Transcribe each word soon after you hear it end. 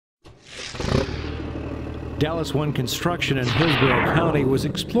Dallas One Construction in Hillsborough County was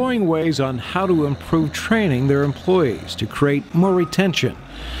exploring ways on how to improve training their employees to create more retention.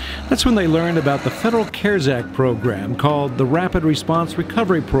 That's when they learned about the Federal CARES Act program called the Rapid Response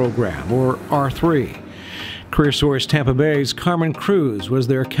Recovery Program, or R3. CareerSource Tampa Bay's Carmen Cruz was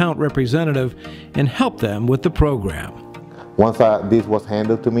their account representative and helped them with the program. Once this was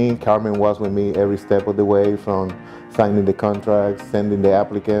handed to me, Carmen was with me every step of the way, from signing the contracts, sending the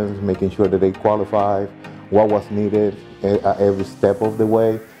applicants, making sure that they qualified, what was needed at every step of the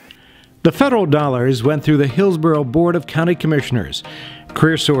way. The federal dollars went through the Hillsborough Board of County Commissioners.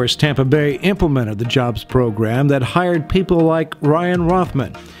 CareerSource Tampa Bay implemented the jobs program that hired people like Ryan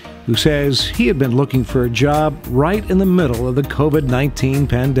Rothman, who says he had been looking for a job right in the middle of the COVID-19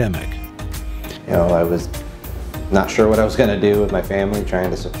 pandemic. You know, I was not sure what I was going to do with my family, trying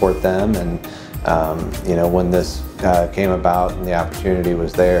to support them, and you know, when this came about and the opportunity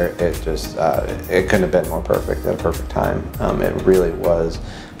was there, it couldn't have been more perfect at a perfect time. It really was,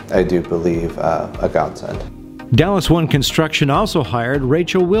 I do believe, a godsend. Dallas One Construction also hired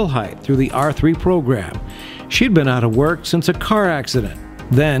Rachel Wilhite through the R3 program. She'd been out of work since a car accident.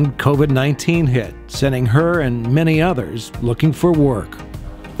 Then COVID-19 hit, sending her and many others looking for work.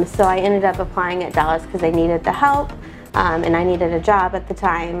 So I ended up applying at Dallas because they needed the help, and I needed a job at the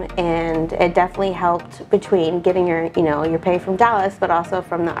time, and it definitely helped between getting your pay from Dallas, but also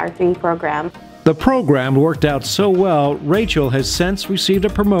from the R3 program. The program worked out so well, Rachel has since received a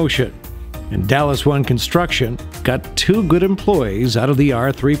promotion, and Dallas One Construction got 2 good employees out of the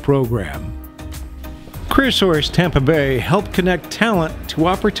R3 program. CareerSource Tampa Bay helped connect talent to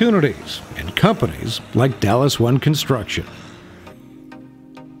opportunities and companies like Dallas One Construction.